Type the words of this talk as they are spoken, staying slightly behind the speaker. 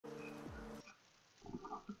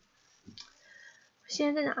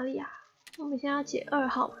现在在哪里呀？我们现在要解2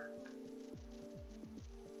号嘛。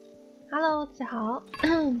Hello， 大家好。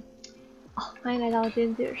哦，欢迎来到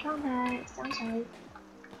今天的上台香肠。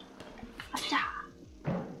啊嚓！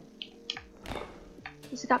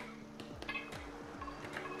这是干嘛？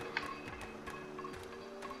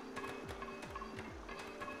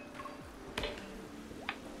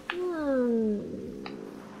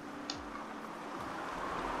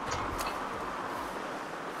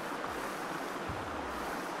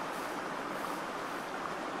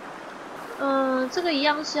这个一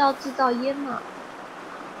样是要制造烟嘛？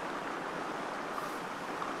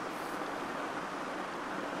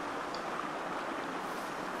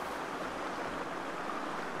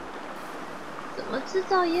怎么制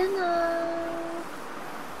造烟呢？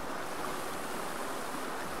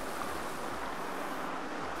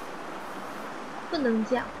不能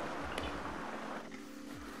这样。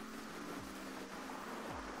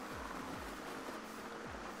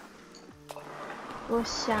我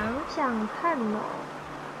想想看哦。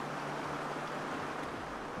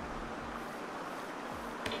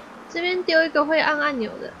这边丢一个会按按钮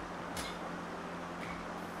的。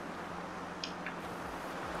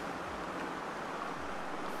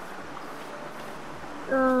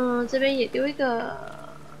这边也丢一个，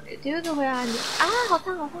会按按钮啊！好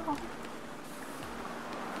烫，好烫，好烫！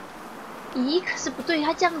咦，可是不对，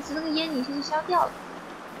它这样子那个烟一下就消掉了。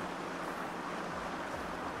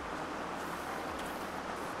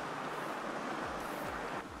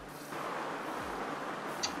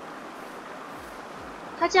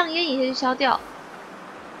它这样烟一下就消掉。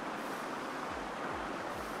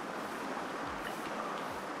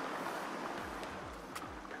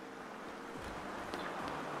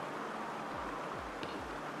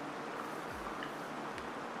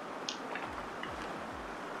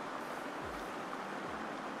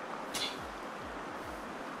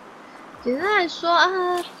简单来说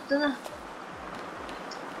啊，真的，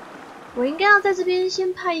我应该要在这边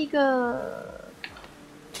先派一个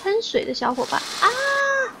喷水的小伙伴啊！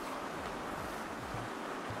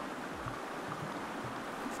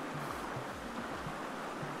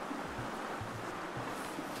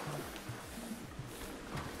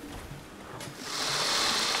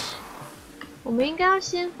我们应该要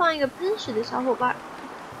先放一个喷水的小伙伴，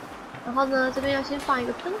然后呢，这边要先放一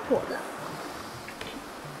个喷火的。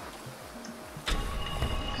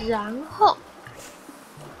然后，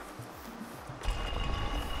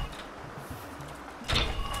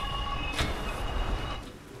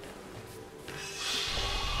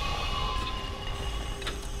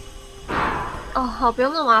哦，好，不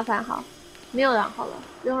用那么麻烦，好，没有然后了，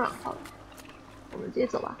不用然后了，我们直接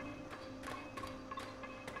走吧。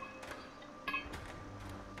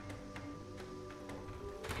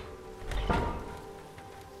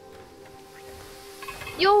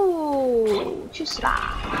哟，去死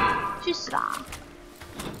吧，去死吧！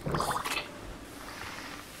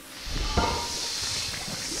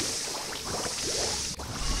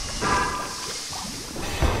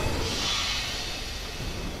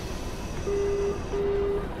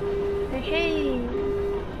嘿嘿，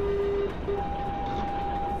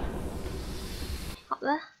好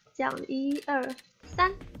了，这样1、2、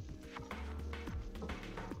3，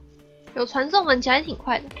有传送门，其实还挺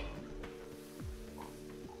快的。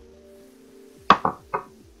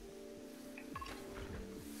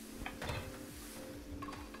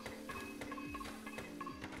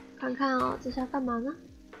看看哦，这是要干嘛呢？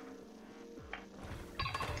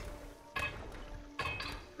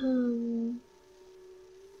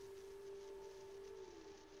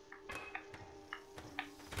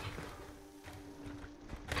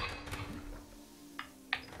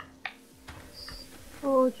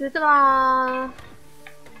我觉得吧，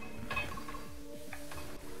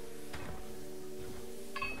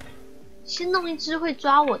先弄一只会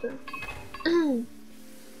抓我的。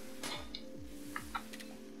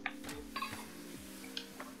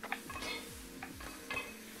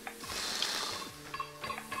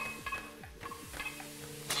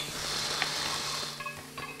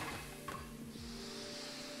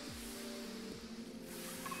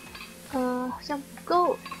好像不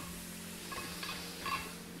够。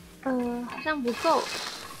好像不够。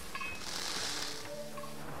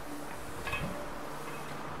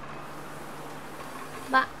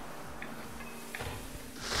吧。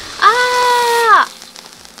啊！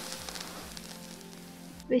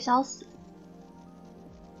被烧死。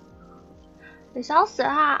被烧死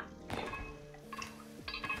啦！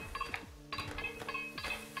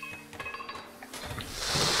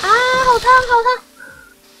啊，好烫，好烫！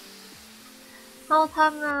好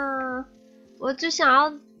烫啊！我就想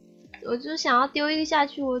要丢一个下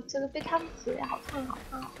去，我这个被烫死了，好烫，好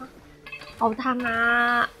烫，好烫！好烫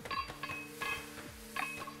啊！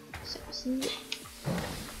小心点。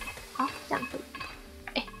好，这样可以。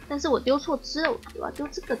哎，但是我丢错只了，我要丢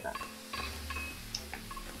这个的。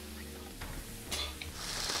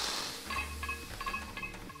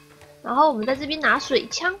然后我们在这边拿水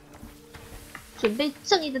枪，准备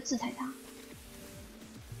正义的制裁他。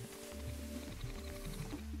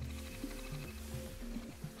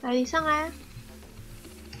来，你上来。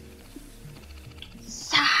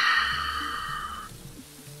杀！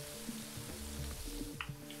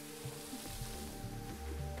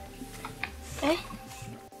哎，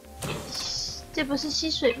这不是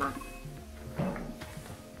吸水吗？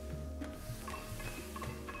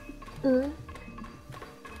嗯，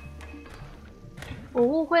我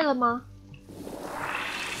误会了吗？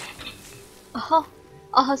哦，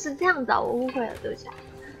哦，是这样的，我误会了，对不起。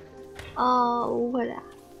哦，我误会了呀。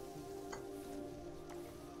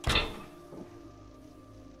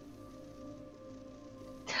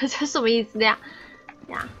这什么意思呀？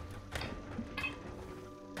呀？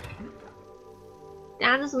等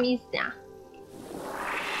下这什么意思呀？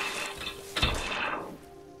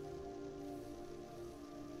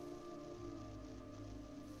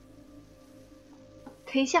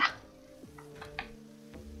等一下。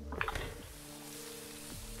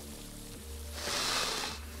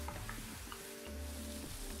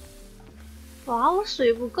哇，我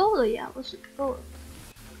水不够了呀，我水不够了。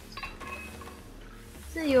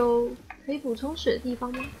这有可以补充水的地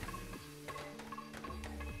方吗？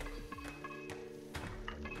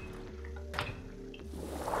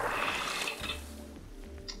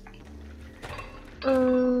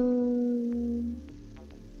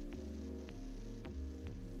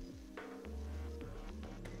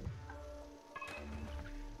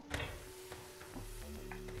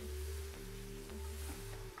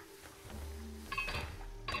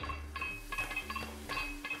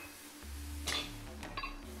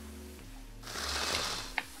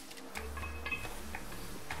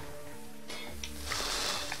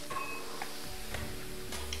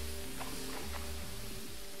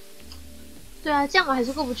对啊，这样我还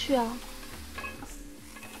是过不去啊。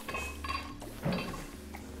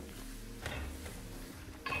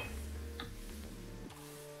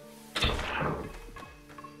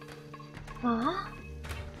啊？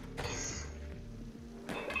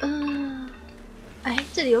哎，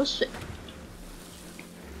这里有水。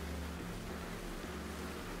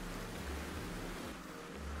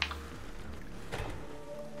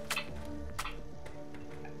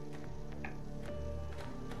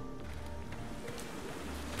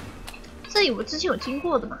这里我之前有经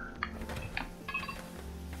过的嘛？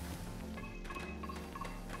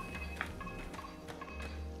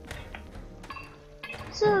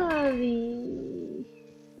这里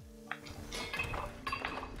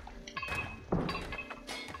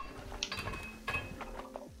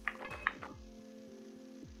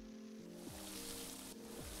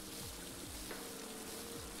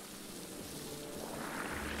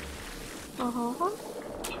哦，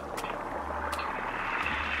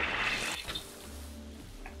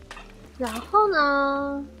然后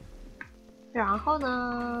呢？然后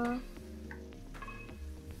呢？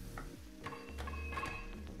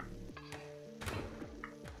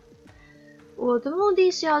我的目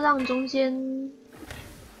的是要让中间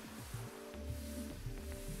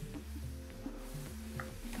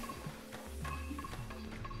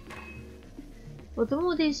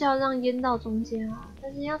淹到中间啊，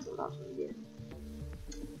但是要怎么到中间？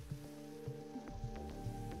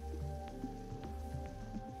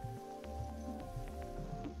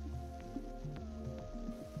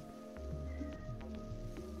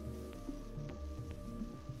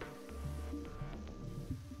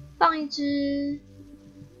放一只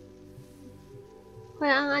会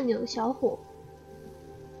按按钮的小火，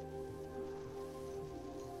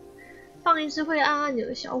放一只会按按钮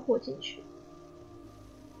的小火进去。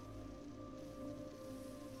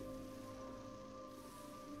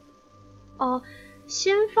哦，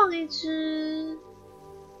先放一只，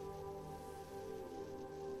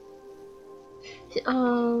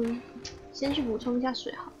先去补充一下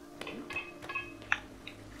水好了。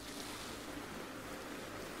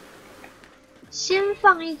先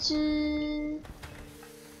放一只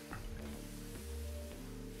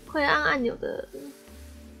会按按钮的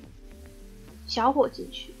小火进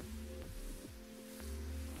去。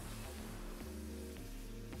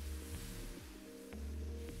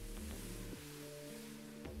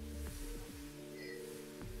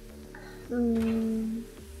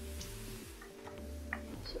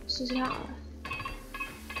试试看好了。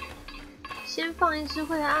先放一只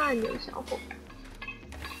会按按钮的小火。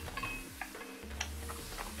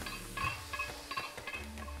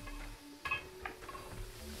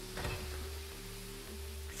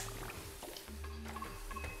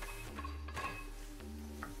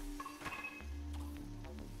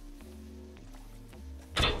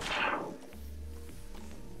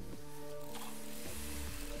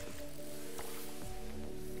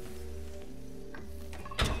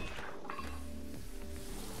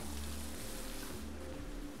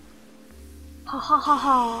好好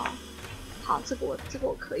好，好，这个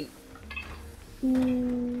我可以。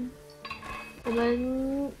我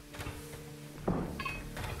们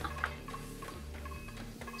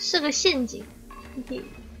设个陷阱，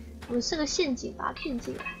我们设个陷阱把它骗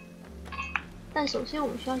进来。但首先我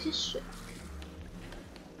们需要一些水，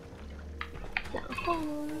然后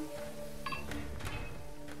呢，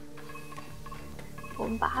我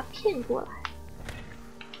们把它骗过来。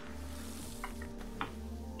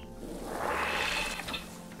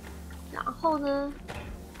然后呢，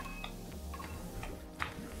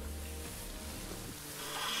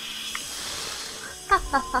哈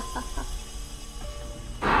哈哈哈哈！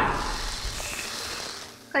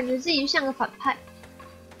感觉自己就像个反派，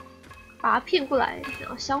把他骗过来，然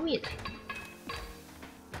后消灭他。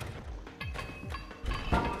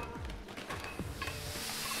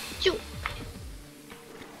就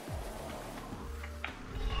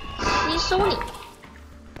吸收你，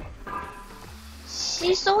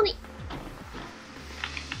吸收你。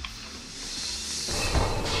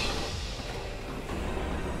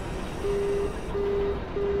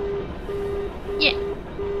耶！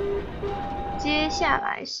接下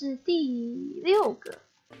来是第6个。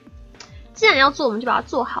既然要做，我们就把它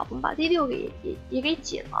做好。我们把第6个也给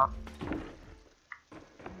剪了。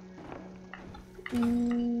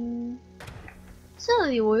这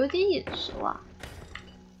里我有点眼熟啊。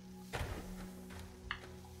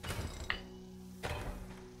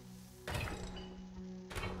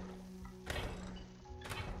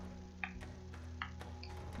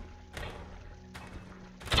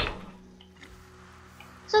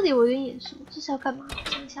这里我有点眼熟，这是要干嘛？我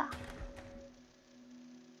想一下。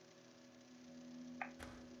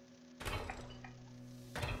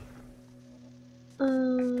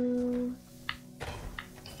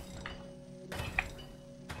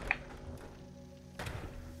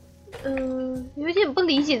有点不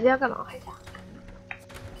理解这要干嘛？我看一下，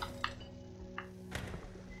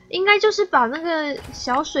应该就是把那个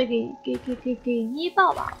小水给捏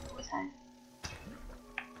爆吧，我猜。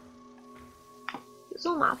有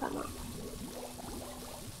这么麻烦吗？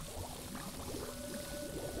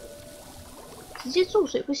直接注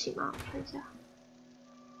水不行吗？我看一下。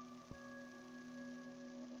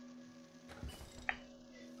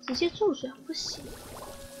直接注水不行。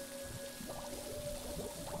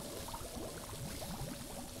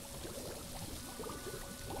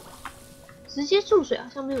直接注水好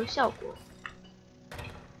像没有效果。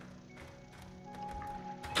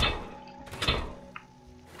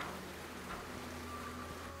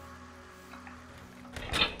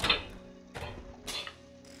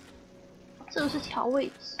这个是调位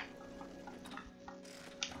置。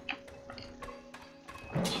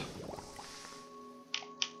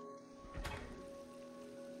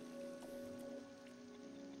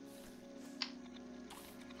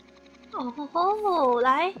哦吼吼，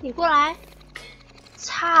来，你过来。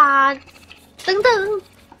差，等等，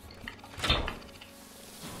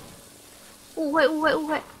误会，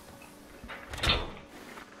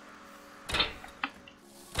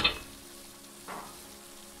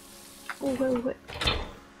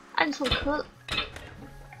按错颗了，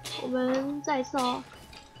我们再一次哦。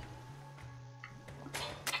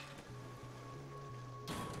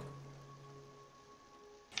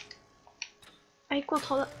哎，过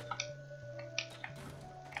头了。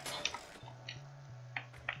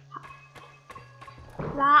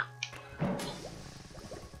拉，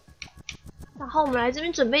然后我们来这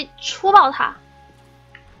边准备戳爆它，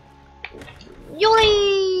用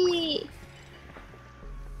力！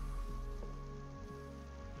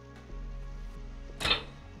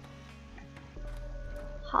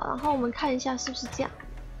好，然后我们看一下是不是这样。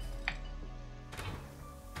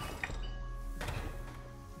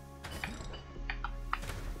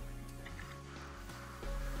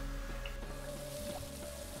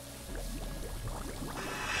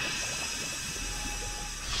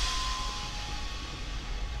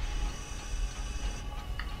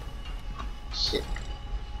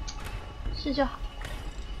是就好。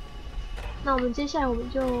那我们接下来我们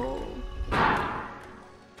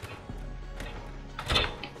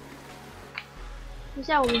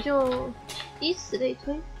就以此类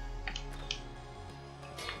推。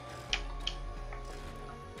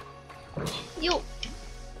哟，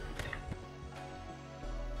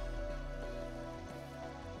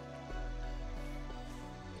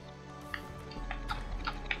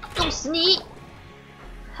弄死你！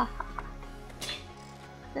哈哈哈！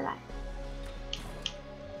再来。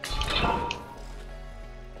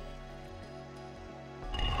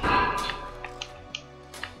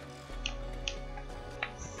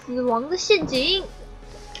死亡的陷阱，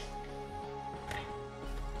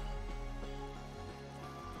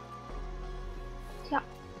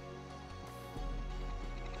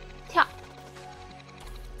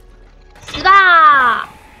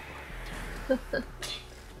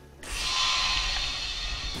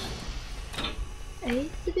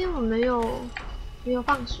有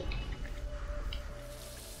放水。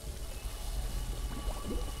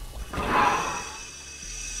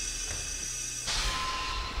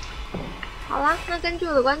好啦，那根据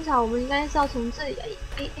我的观察，我们应该是要从这里，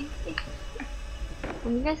我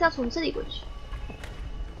们应该是要从这里过去。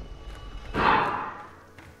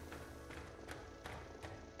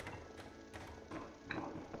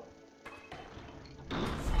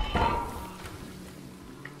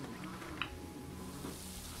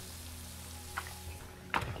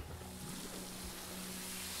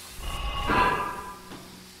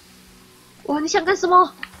哇，你想干什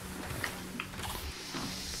么？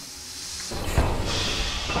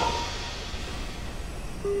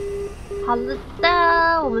好了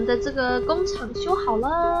的，我们的这个工厂修好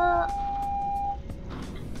了，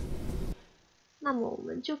那么我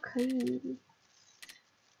们就可以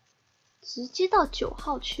直接到9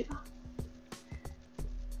号去吧。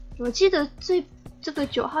我记得这个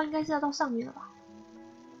9号应该是要到上面了吧？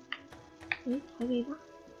还没吗？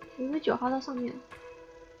因为9号到上面了。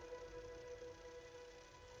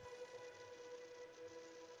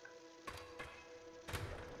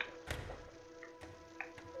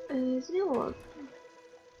这边我，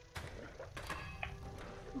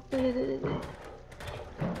对。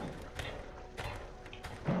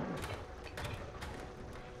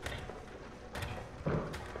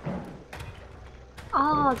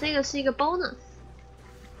哦，这个是一个 bonus。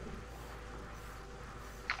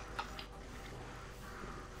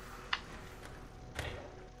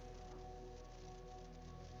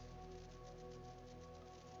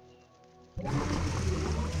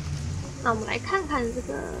那我们来看看这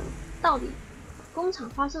个到底工厂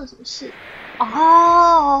发生了什么事。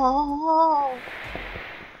哦，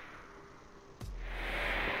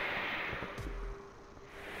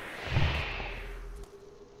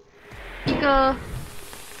一个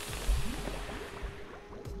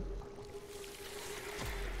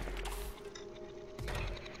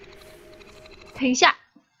等一下，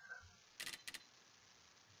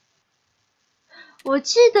我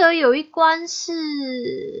记得有一关是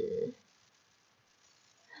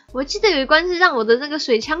让我的那个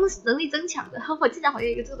水枪能力增强的，我记得好像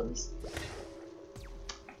有一个这个东西。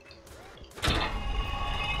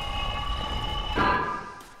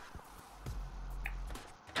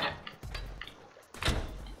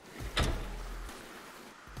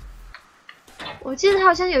我记得它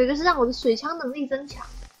好像有一个是让我的水枪能力增强，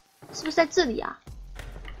是不是在这里啊？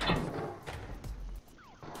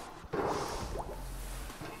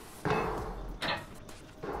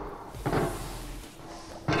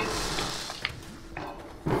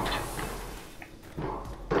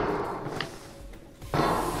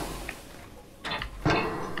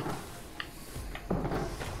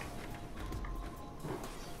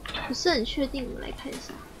不是很确定，我们来看一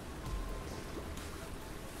下。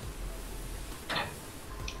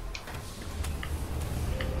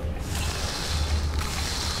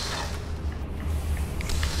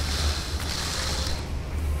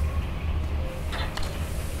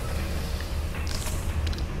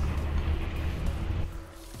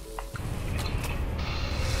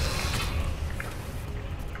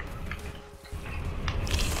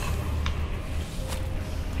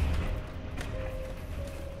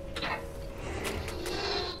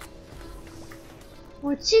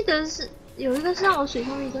我记得是有一个是让我水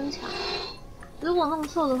枪力增强，如果弄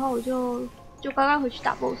错的话，我就乖乖回去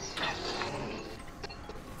打 BOSS。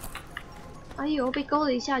哎呦，被勾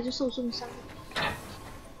了一下就受重伤。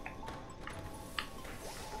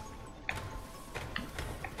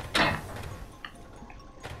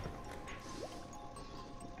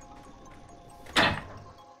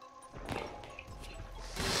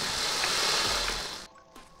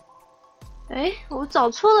哎，我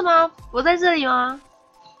找错了吗？我在这里吗？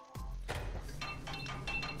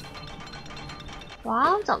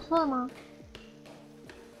哇，我找错了吗？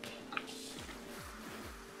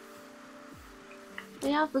哎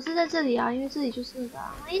呀，不是在这里啊，因为这里就是那个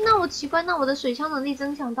啊。哎，那我奇怪，那我的水枪能力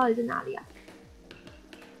增强到底在哪里啊？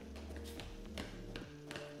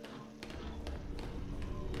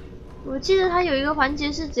我记得它有一个环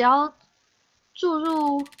节是只要注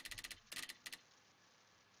入，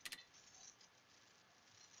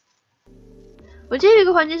我记得有一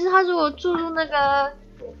个环节是它如果注入那个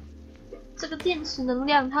这个电池能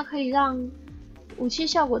量，它可以让武器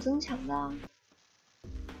效果增强的啊。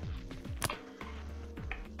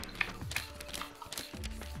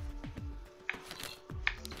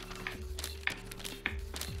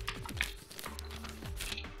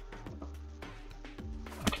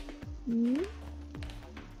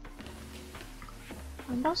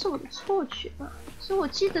难道是我的错觉吗？所以我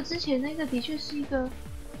记得之前那个的确是一个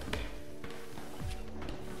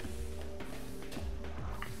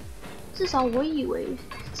至少我以为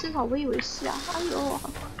是啊。哎呦，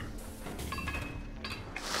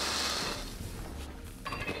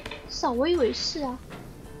至少我以为是啊。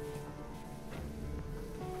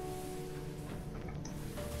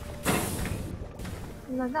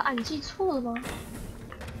难道俺记错了吗？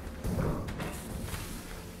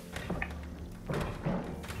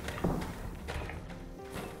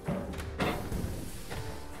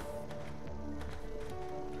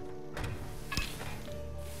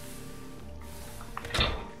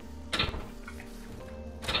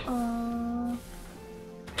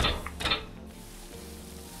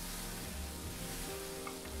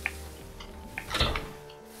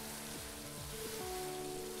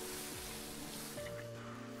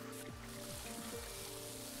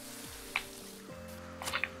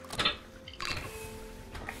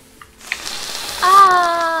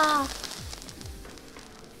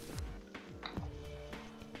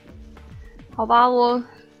好吧，我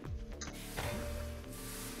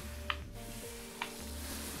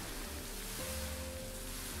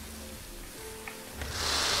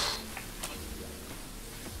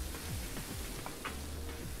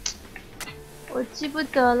记不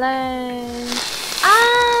得嘞啊！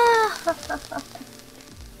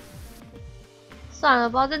算了，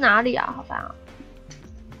不知道在哪里啊，好烦啊！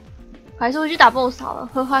还是回去打 BOSS 好了，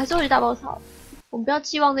还是回去打 BOSS 好了。我们不要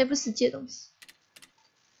寄望那部世界的东西，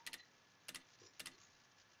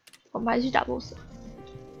我们还是去打 BOSS。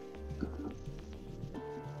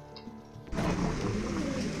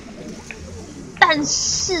但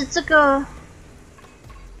是这个，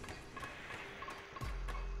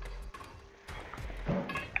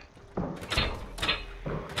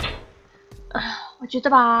我觉得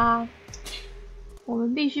吧，我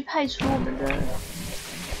们必须派出我们的。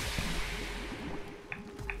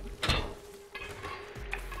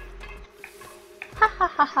哈哈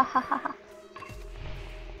哈哈哈哈哈！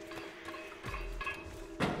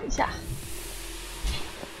等一下，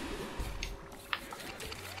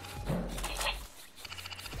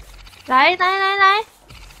来，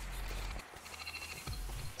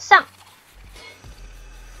上！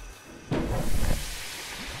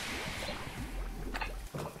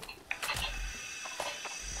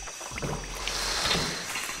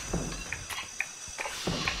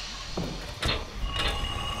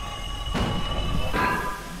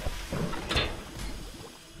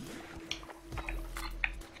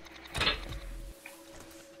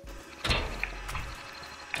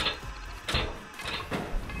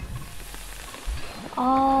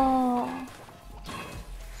哦，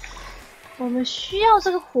我们需要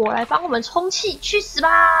这个火来帮我们充气，去死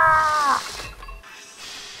吧！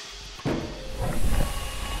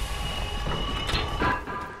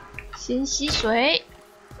先吸水。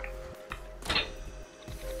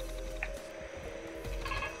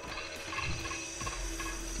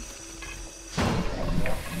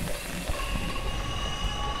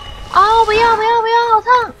哦，不要，好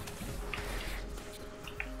烫！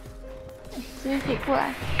这边可以过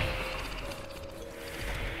来。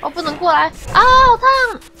哦，不能过来啊，好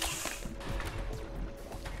烫！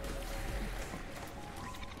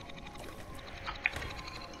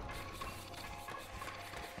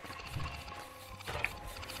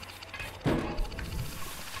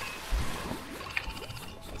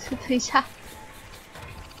等一下，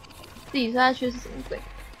自己摔下去是什么鬼？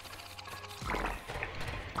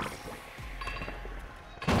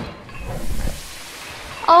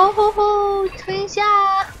哦吼吼，吞下！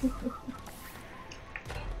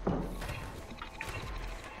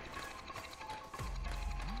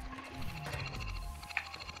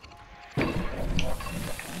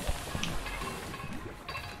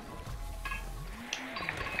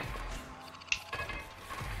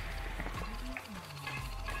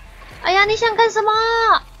哎呀，你想干什么？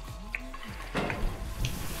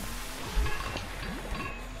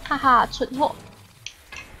哈哈，蠢货！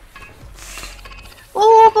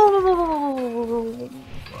哦不！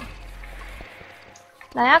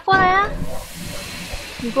来呀，过来呀！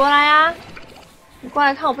你过来呀！你过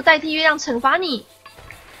来看，我不代替月亮惩罚你！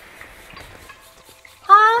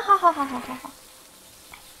好。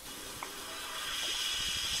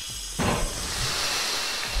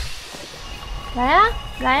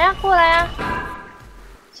来呀，过来呀！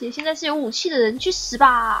姐现在是有武器的人，去死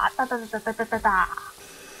吧！哒！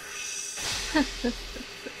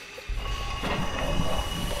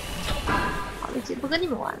好了，姐不跟你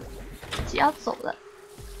们玩了，姐要走了。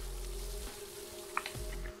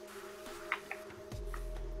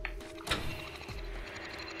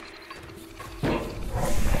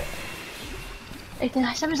哎，等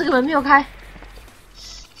下，下面这个门没有开。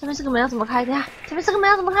下面这个门要怎么开？等下，下面这个门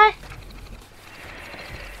要怎么开？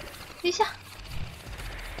等一下。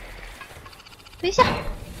等一下，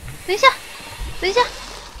等一下，等一下，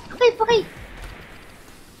可以不可以？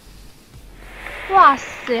哇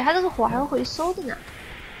塞，它这个火还会回收的呢。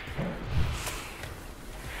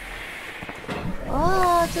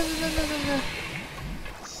哦，这，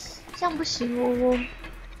这样不行哦。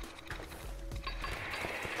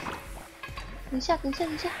等一下，等一下，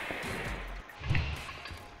等一下。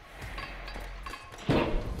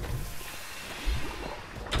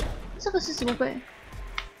这个是什么鬼？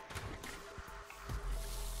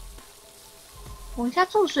往下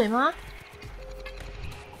注水吗？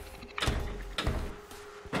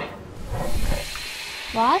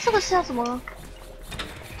哇，这个是要怎么？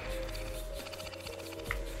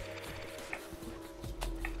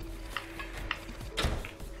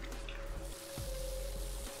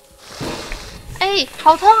哎，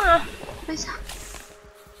好痛啊！等一下。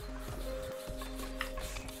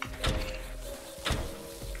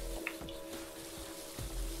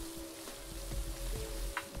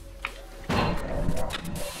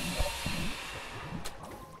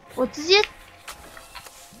我直接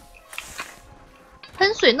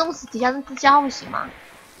喷水弄死底下那只家伙行吗？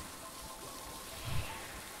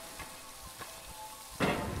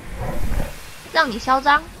让你嚣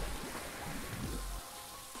张！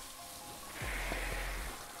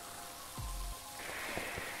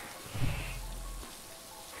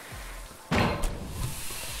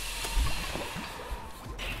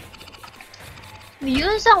理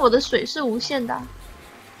论上我的水是无限的。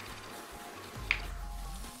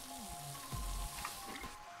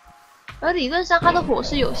而理论上，它的火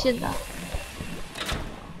是有限的。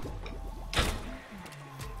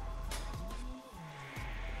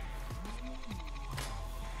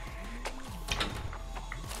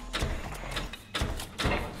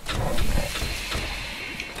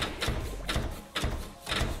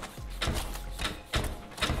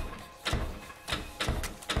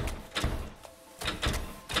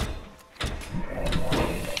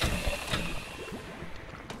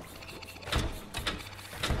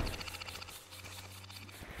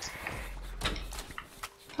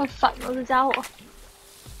好烦哦，这家伙，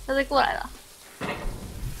他再过来了。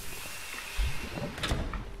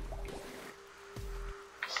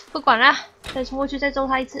不管了，再冲过去，再揍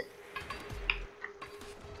他一次。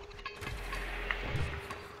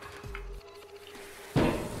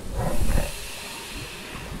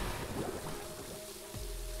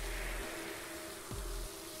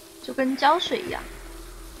就跟浇水一样。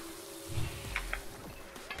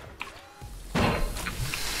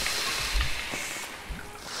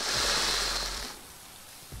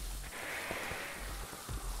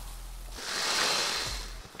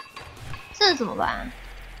这怎么办？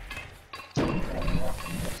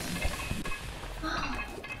啊！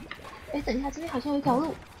哎，等一下，这边好像有一条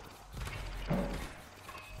路。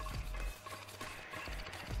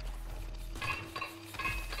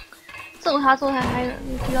揍他嗨了！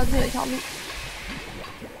你知道这边有一条路。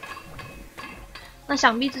那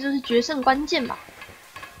想必这就是决胜关键吧？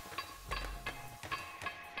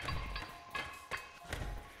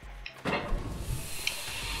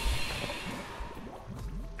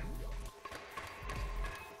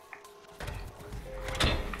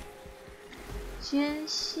先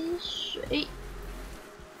吸水。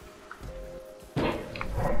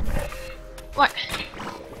喂，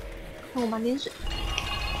让我满点水。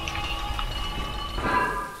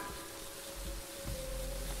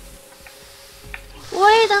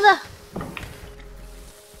喂，等等。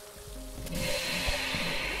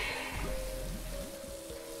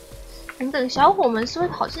等等，小伙们是会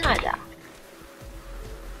跑进来的啊。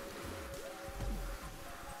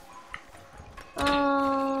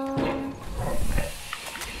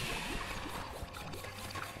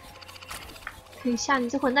等一下，你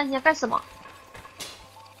这混蛋，你要干什么？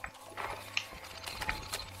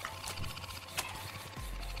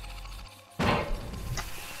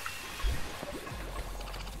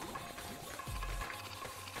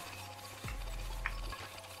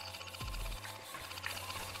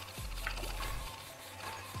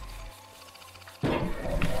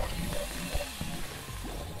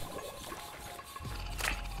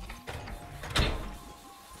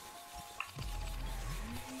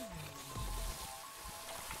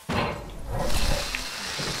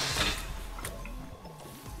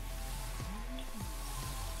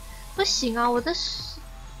不行啊，我的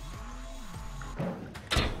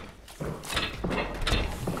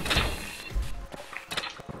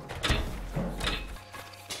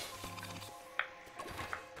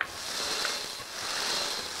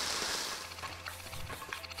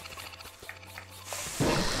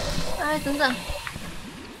哎，等等，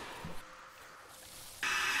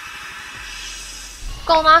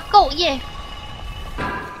够吗？够耶！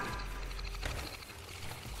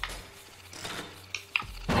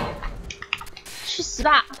去死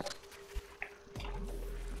吧！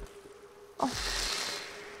哦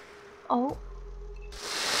哦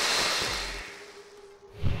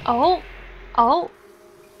哦哦！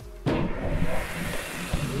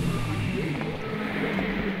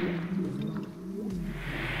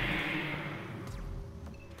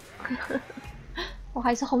我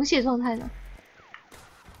还是红血状态呢，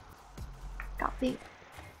搞定！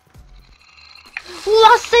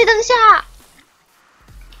哇塞，等一下！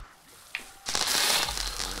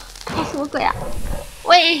搞什么鬼啊？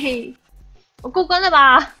喂，我过关了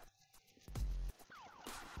吧？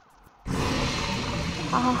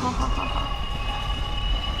好好好好好好。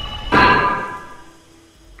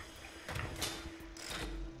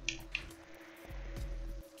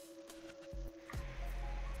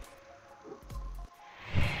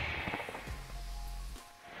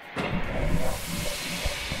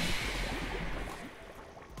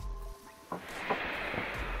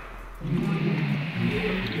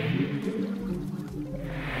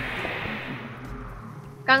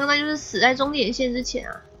刚刚那就是死在终点线之前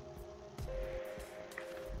啊！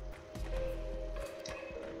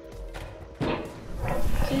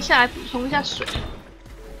先下来补充一下水。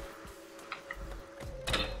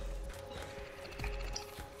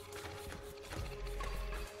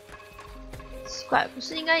奇怪，不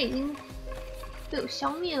是应该已经被我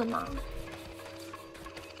消灭了吗？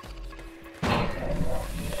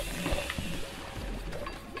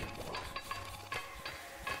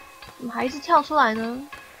怎么还一直跳出来呢？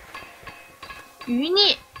余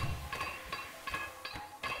孽！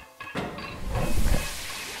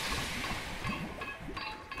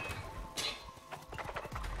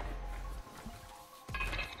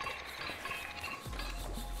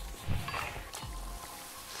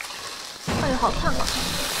哎呦，好烫啊！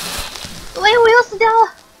喂，我又死掉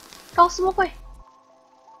了，搞什么鬼？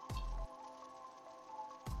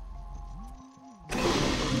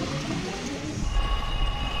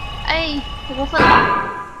哎，太过分了吧！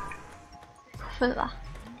过分了吧！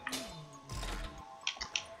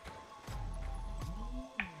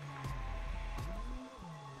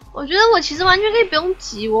我觉得我其实完全可以不用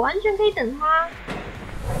急，我完全可以等他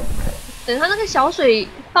那个小水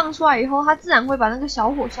放出来以后，它自然会把那个小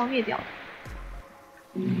火消灭掉。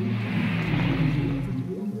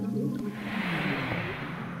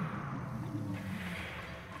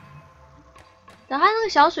等它那个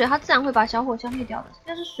小水，它自然会把小火消灭掉的。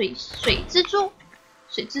这是水蜘蛛，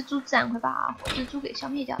水蜘蛛自然会把火蜘蛛给消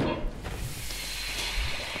灭掉的。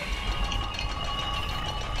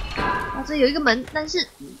啊，这有一个门，但是，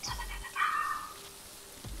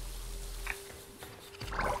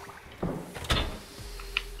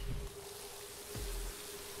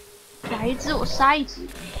来一只我杀一只。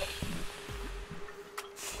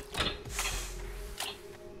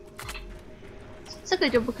这个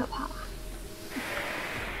就不可怕了。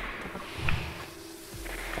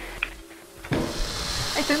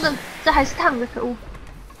哎，等等，这还是烫的，可恶！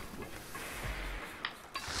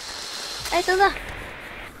哎，等等。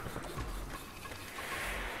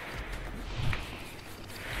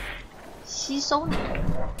吸收你！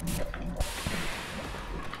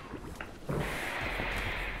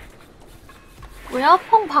我要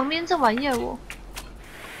碰旁边这玩意儿哦。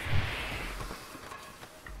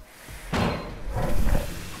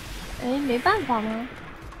哎，没办法吗？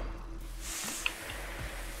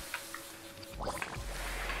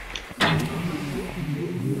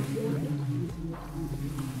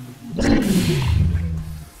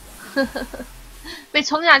呵呵呵，被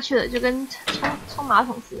冲下去了，就跟冲马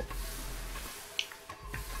桶似的。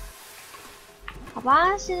好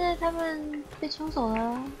吧，现在他们被冲走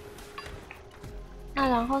了。那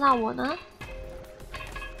然后，那我呢？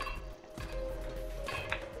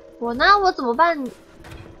我呢？我怎么办？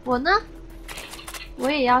我呢？我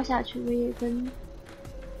也要下去，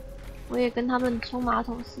我也跟他们冲马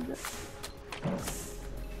桶似的。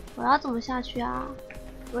我要怎么下去啊？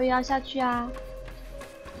我也要下去啊！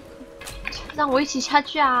让我一起下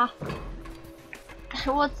去啊！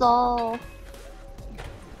带我走！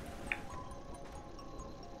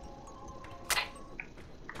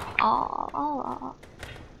哦，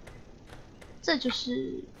这就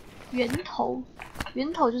是源头，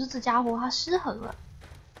源头就是这家伙他失衡了，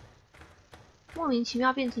莫名其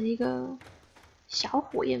妙变成一个小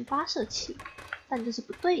火焰发射器，但这是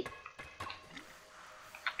不对的，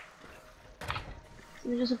这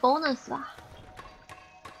个就是 bonus 吧。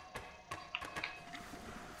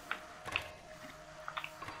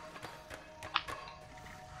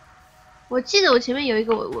我记得我前面有一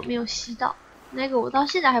个我没有吸到，那个我到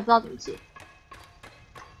现在还不知道怎么解。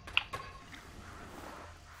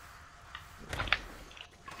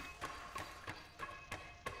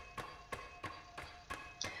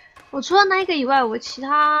我除了那一个以外，我其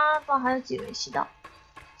他不知道还有几个没吸到，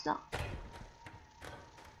不知道。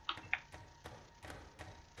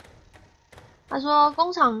他说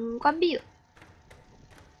工厂关闭了，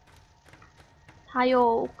他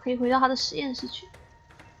又可以回到他的实验室去。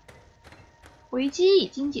危机已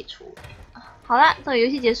经解除。好了，这个游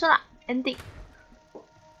戏结束了 ，ending，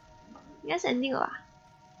 应该是 ending 了吧？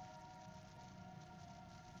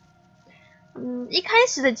一开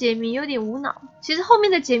始的解谜有点无脑，其实后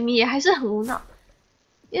面的解谜也还是很无脑，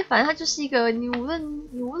因为反正它就是一个你无论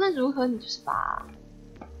如何你就是把，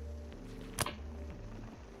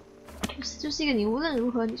就是一个你无论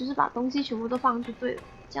如何你就是把东西全部都放就对了，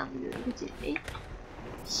这样的一个解谜。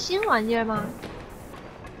新玩意儿吗？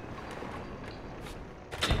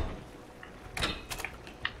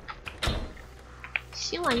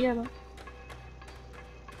新玩意儿吗？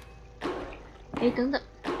等等，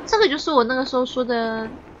这个就是我那个时候说的，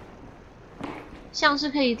像是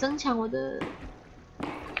可以增强我的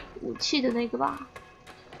武器的那个吧？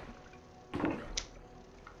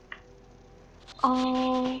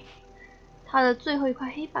哦，它的最后一块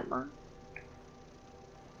黑板吗？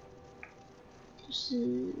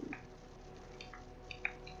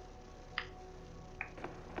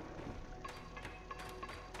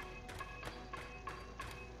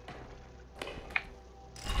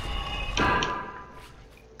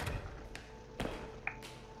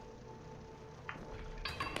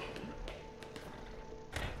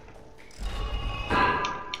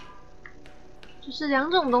就是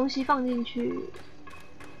两种东西放进去，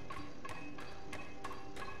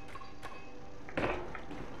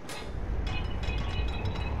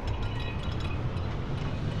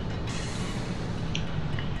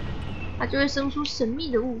它就会生出神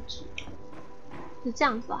秘的物质，是这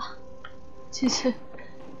样子吧？其实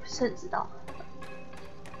不是很知道。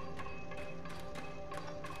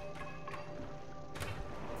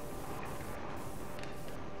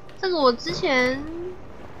这个我之前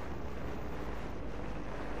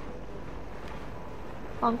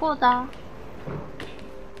玩过的啊。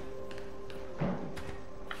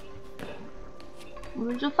我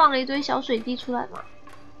们就放了一堆小水滴出来嘛。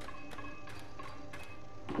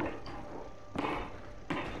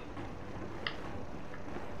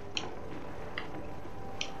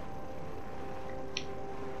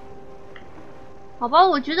好吧，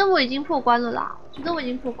我觉得我已经破关了啦。因为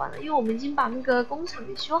我们已经把那个工厂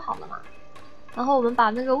给修好了嘛。然后我们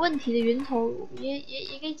把那个问题的源头也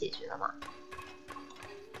给解决了嘛。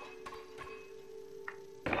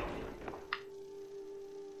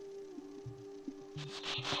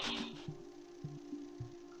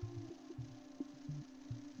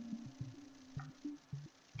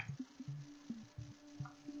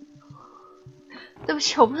对不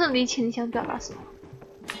起，我不是很理解你想表达什么。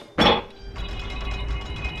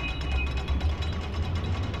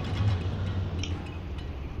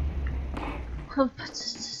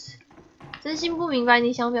真心不明白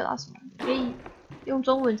你想表达什么，你可以用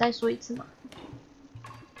中文再说一次吗？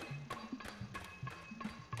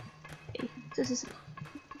这是什么？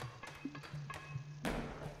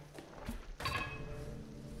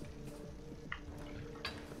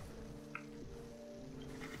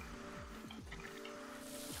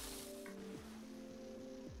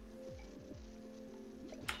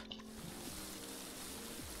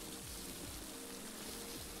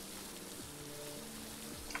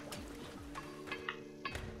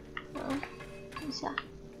等一下。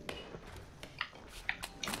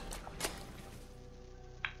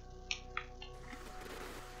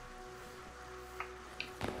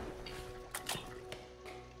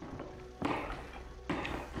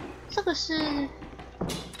这个是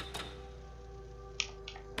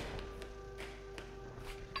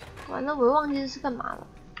完了，我又忘记这是干嘛了。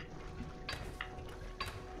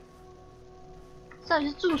到底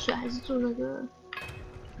是注水还是注那个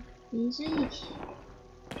凝脂液体？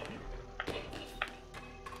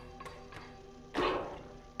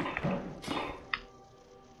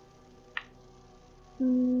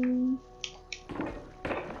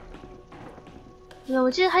我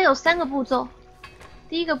记得它有3个步骤。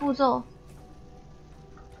第一个步骤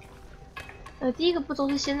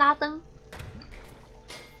是先拉灯。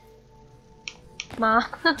妈，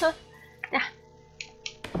所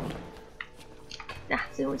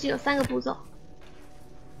以我记得有3个步骤。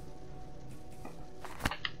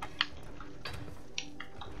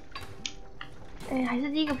还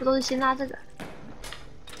是第一个步骤是先拉这个。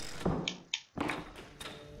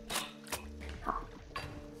好，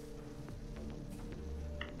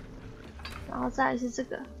然后再来是这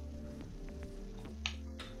个。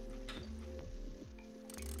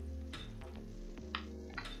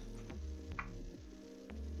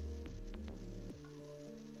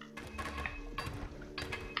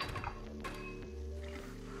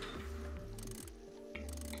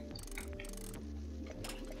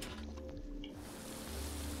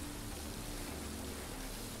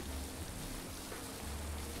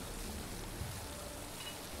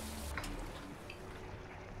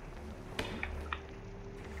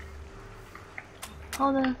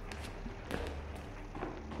后呢？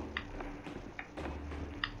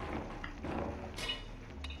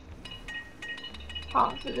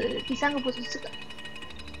好，这第3个步骤是这个。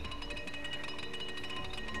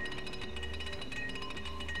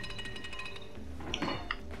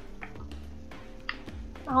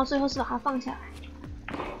然后最后是把它放下来。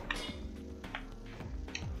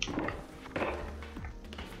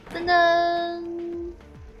噔噔，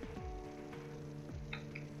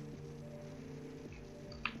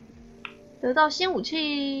得到新武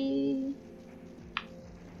器。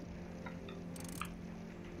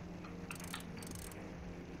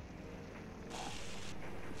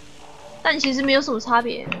但其实没有什么差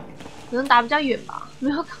别，可能打比较远吧，没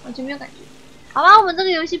有完全没有感觉。好吧，我们这个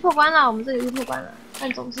游戏破关了，但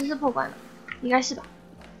总之是破关了，应该是吧？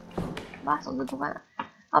好吧，总之破关了。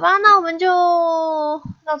好吧，那我们就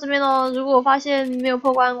到这边咯。如果我发现没有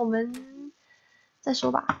破关，我们再说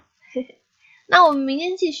吧。嘿嘿。那我们明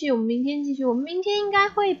天继续，我们明天应该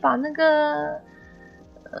会把那个，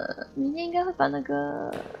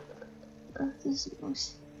这是什么东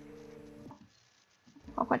西？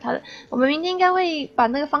好，怪他的。我们明天应该会把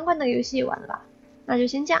那个方块那个游戏玩了吧？那就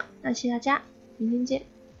先这样，那谢谢大家，明天见，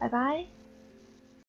拜拜。